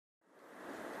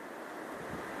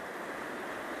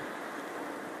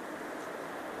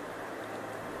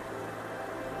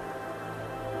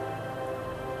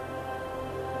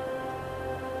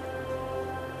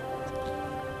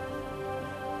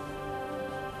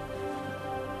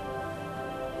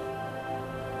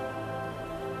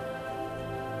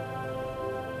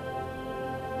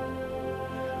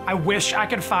I wish I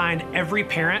could find every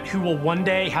parent who will one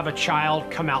day have a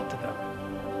child come out to them.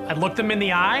 I'd look them in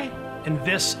the eye, and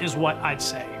this is what I'd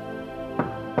say.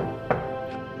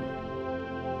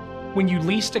 When you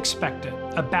least expect it,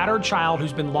 a battered child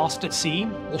who's been lost at sea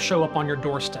will show up on your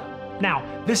doorstep. Now,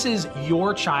 this is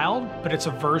your child, but it's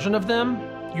a version of them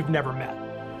you've never met.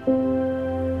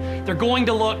 They're going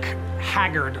to look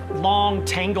haggard, long,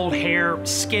 tangled hair,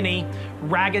 skinny,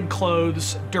 ragged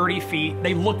clothes, dirty feet.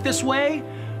 They look this way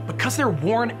because they're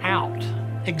worn out,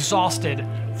 exhausted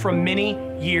from many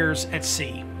years at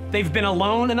sea. They've been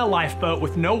alone in a lifeboat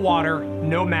with no water,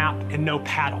 no map, and no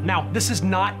paddle. Now, this is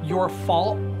not your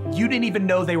fault. You didn't even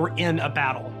know they were in a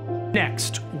battle.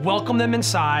 Next, welcome them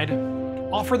inside,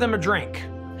 offer them a drink.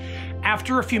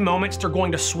 After a few moments, they're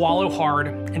going to swallow hard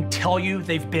and tell you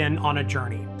they've been on a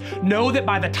journey. Know that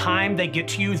by the time they get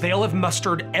to you, they'll have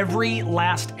mustered every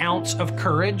last ounce of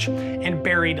courage and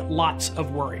buried lots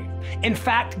of worry. In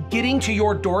fact, getting to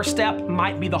your doorstep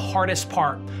might be the hardest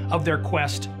part of their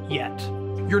quest yet.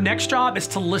 Your next job is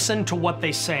to listen to what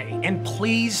they say, and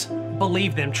please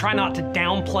believe them. Try not to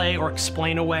downplay or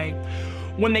explain away.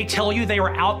 When they tell you they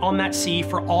were out on that sea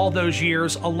for all those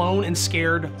years, alone and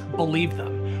scared, believe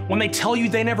them. When they tell you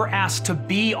they never asked to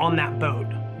be on that boat,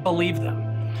 believe them.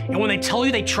 And when they tell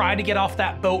you they tried to get off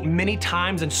that boat many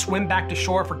times and swim back to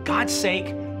shore, for God's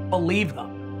sake, believe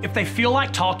them. If they feel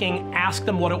like talking, ask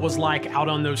them what it was like out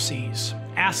on those seas.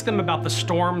 Ask them about the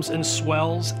storms and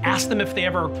swells. Ask them if they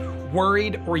ever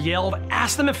worried or yelled.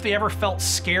 Ask them if they ever felt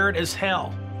scared as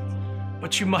hell.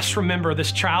 But you must remember,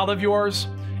 this child of yours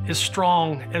is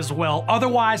strong as well.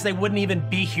 Otherwise, they wouldn't even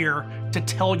be here to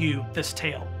tell you this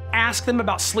tale. Ask them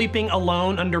about sleeping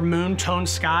alone under moon-toned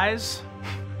skies.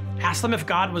 Ask them if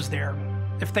God was there,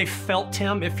 if they felt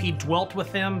him, if he dwelt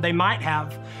with them. They might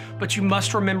have, but you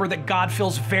must remember that God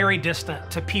feels very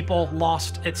distant to people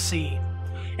lost at sea.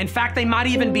 In fact, they might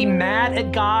even be mad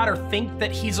at God or think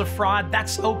that he's a fraud.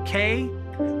 That's okay.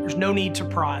 There's no need to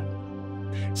prod.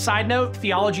 Side note,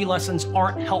 theology lessons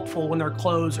aren't helpful when their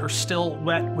clothes are still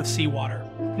wet with seawater.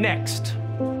 Next,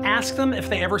 ask them if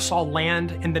they ever saw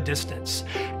land in the distance.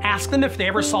 Ask them if they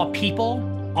ever saw people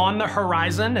on the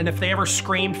horizon and if they ever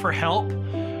screamed for help.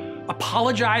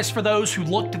 Apologize for those who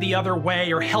looked the other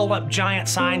way or held up giant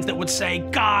signs that would say,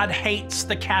 "God hates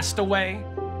the castaway."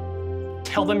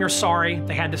 Tell them you're sorry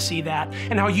they had to see that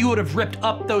and how you would have ripped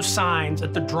up those signs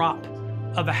at the drop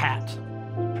of a hat.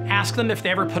 Ask them if they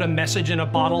ever put a message in a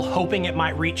bottle hoping it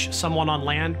might reach someone on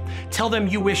land. Tell them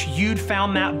you wish you'd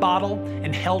found that bottle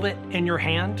and held it in your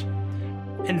hand.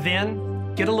 And then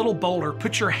get a little bolder.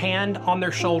 Put your hand on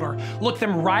their shoulder. Look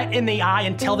them right in the eye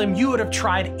and tell them you would have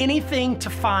tried anything to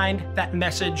find that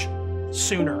message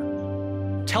sooner.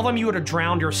 Tell them you would have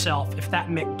drowned yourself if that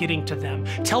meant getting to them.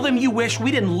 Tell them you wish we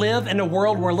didn't live in a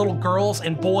world where little girls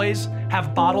and boys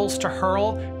have bottles to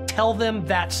hurl. Tell them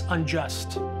that's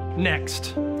unjust.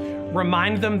 Next,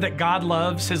 remind them that God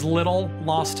loves his little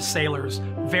lost sailors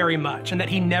very much and that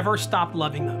he never stopped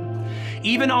loving them.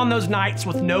 Even on those nights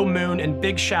with no moon and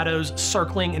big shadows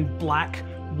circling in black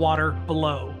water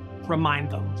below,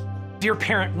 remind them. Dear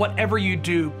parent, whatever you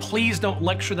do, please don't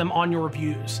lecture them on your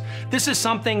views. This is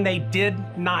something they did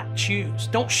not choose.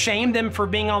 Don't shame them for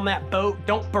being on that boat.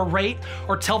 Don't berate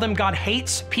or tell them God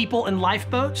hates people in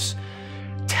lifeboats.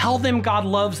 Tell them God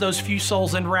loves those few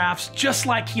souls in rafts just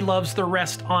like he loves the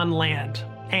rest on land.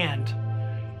 And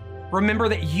remember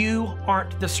that you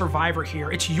aren't the survivor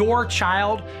here. It's your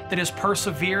child that has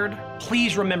persevered.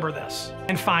 Please remember this.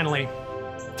 And finally,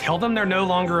 tell them they're no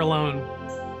longer alone.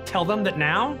 Tell them that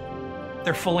now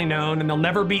they're fully known and they'll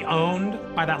never be owned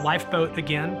by that lifeboat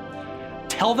again.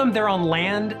 Tell them they're on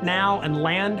land now and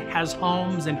land has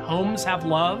homes and homes have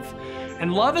love.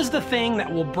 And love is the thing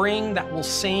that will bring, that will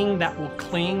sing, that will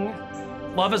cling.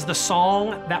 Love is the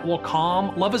song that will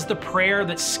calm. Love is the prayer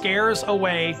that scares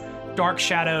away dark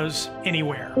shadows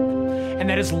anywhere. And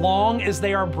that as long as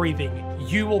they are breathing,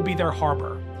 you will be their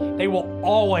harbor. They will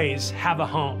always have a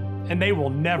home and they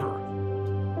will never,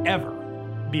 ever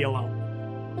be alone.